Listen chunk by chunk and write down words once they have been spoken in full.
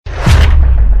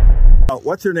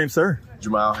What's your name, sir?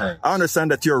 Jamal Haynes. I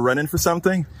understand that you're running for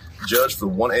something. Judge for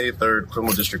the 183rd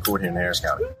Criminal District Court here in Harris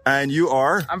County. And you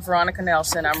are? I'm Veronica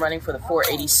Nelson. I'm running for the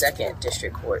 482nd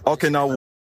District Court. Okay, now.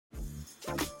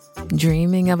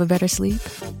 Dreaming of a better sleep?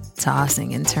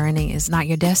 Tossing and turning is not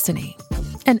your destiny.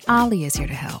 And Ollie is here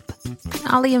to help.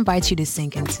 Ollie invites you to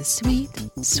sink into sweet,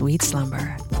 sweet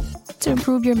slumber to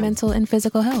improve your mental and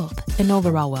physical health and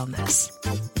overall wellness.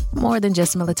 More than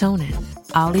just melatonin,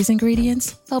 Ollie's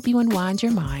ingredients help you unwind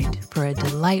your mind for a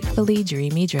delightfully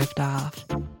dreamy drift off.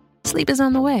 Sleep is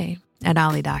on the way at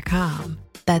Ollie.com.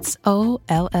 That's OLLY.com.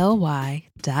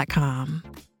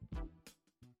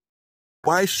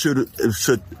 Why should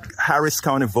Harris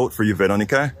County vote for you,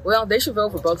 Veronica? Well, they should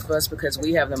vote for both of us because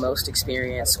we have the most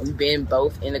experience. We've been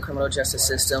both in the criminal justice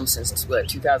system since,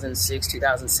 2006,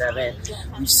 2007.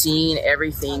 We've seen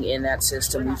everything in that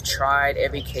system. We've tried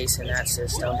every case in that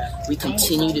system. We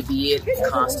continue to be it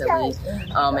constantly.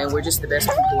 And we're just the best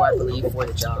people, I believe, for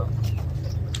the job.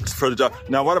 For the job.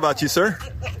 Now, what about you, sir?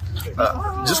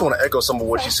 Just want to echo some of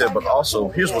what you said, but also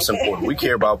here's what's important. We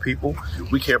care about people,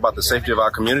 we care about the safety of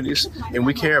our communities, and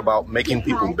we care about making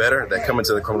people better that come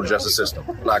into the criminal justice system.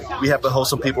 Like, we have to hold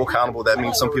some people accountable. That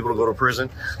means some people will go to prison.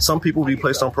 Some people will be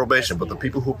placed on probation, but the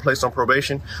people who are placed on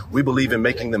probation, we believe in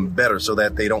making them better so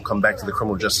that they don't come back to the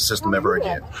criminal justice system ever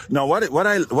again. Now, what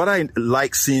I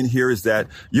like seeing here is that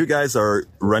you guys are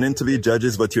running to be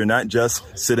judges, but you're not just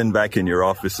sitting back in your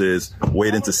offices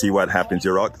waiting to see what happens.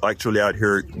 You're actually out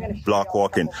here block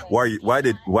walking. Why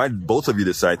did both of you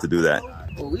decide to do that?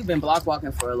 Well, we've been block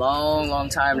walking for a long, long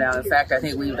time now. In fact, I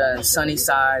think we've done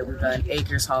Sunnyside, we've done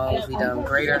Acres Homes, we've done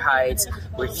Greater Heights.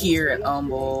 We're here at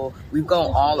Humble. We've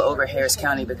gone all over Harris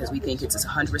County because we think it's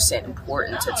 100%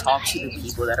 important to talk to the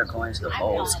people that are going to the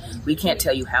polls. We can't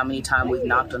tell you how many times we've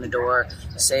knocked on the door,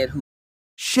 said who.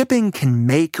 Shipping can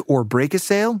make or break a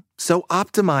sale, so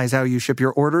optimize how you ship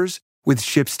your orders with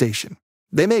ShipStation.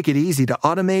 They make it easy to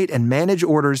automate and manage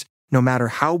orders no matter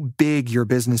how big your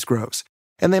business grows.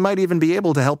 And they might even be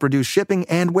able to help reduce shipping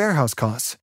and warehouse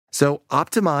costs. So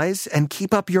optimize and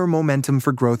keep up your momentum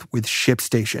for growth with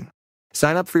ShipStation.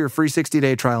 Sign up for your free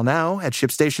 60-day trial now at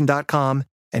ShipStation.com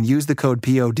and use the code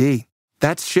POD.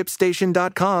 That's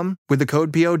ShipStation.com with the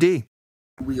code POD.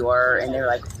 We are, and they're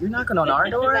like, you're knocking on our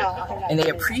door? And they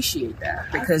appreciate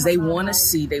that because they want to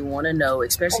see, they want to know,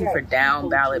 especially for down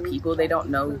ballot people, they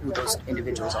don't know who those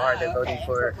individuals are. They're voting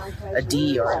for a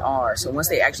D or an R. So once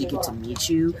they actually get to meet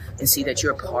you and see that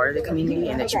you're a part of the community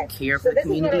and that you care for the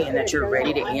community and that you're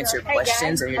ready to answer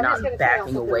questions and you're not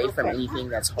backing away from anything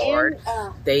that's hard,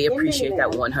 they appreciate that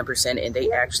 100% and they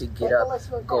actually get up,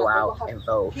 go out and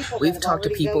vote. We've talked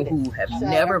to people who have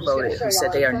never voted, who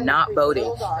said they are not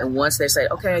voting. And once they say,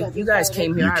 okay, you guys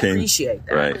came here, I appreciate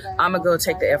that. Right. I'm going to go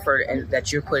take the effort and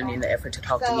that you're putting in the effort to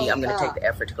talk to me. I'm going to take the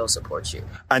effort to go support you.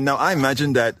 And now I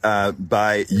imagine that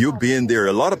by you being there,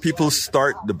 a lot of people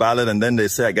start the ballot and then they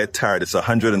say, I get tired. It's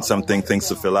 100 and something things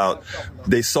to fill out.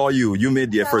 They saw you. You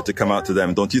made the effort to come out to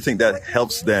them. Don't you think that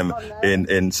helps them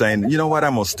in saying, you know what,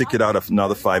 I'm going to stick it out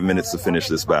another 5 minutes to finish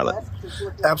this ballot?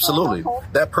 Absolutely.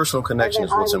 That personal connection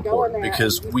is what's important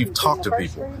because we've talked to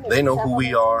people. They know who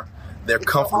we are. They're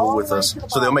comfortable with us,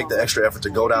 so they'll make the extra effort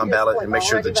to go down ballot and make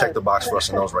sure to check the box for us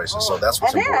in those races. So that's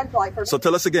what's important. So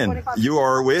tell us again, you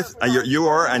are with, you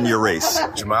are and your race.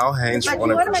 Jamal Haynes,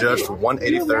 running for judge for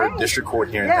 183rd District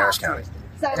Court here in Harris County.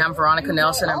 And I'm Veronica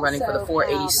Nelson. I'm running for the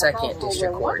 482nd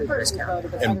District Court in Harris County.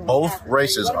 And both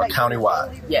races are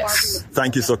countywide. Yes.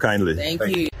 Thank you so kindly.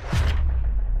 Thank you.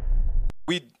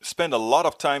 We spend a lot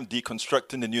of time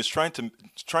deconstructing the news, trying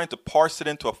to parse it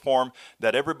into a form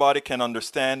that everybody can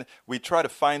understand. We try to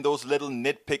find those little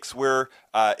nitpicks where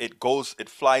it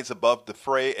flies above the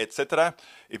fray, etc.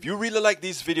 If you really like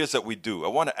these videos that we do, I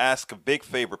want to ask a big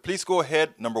favor. Please go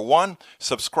ahead. Number 1,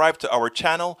 subscribe to our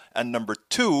channel. And number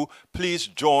 2, please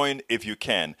join if you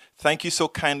can. Thank you so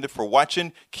kindly for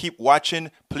watching. Keep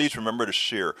watching. Please remember to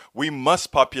share. We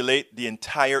must populate the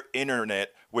entire internet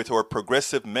with our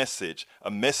progressive message, a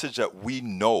message that we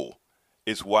know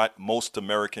is what most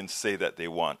Americans say that they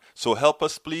want. So help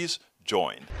us, please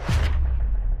join.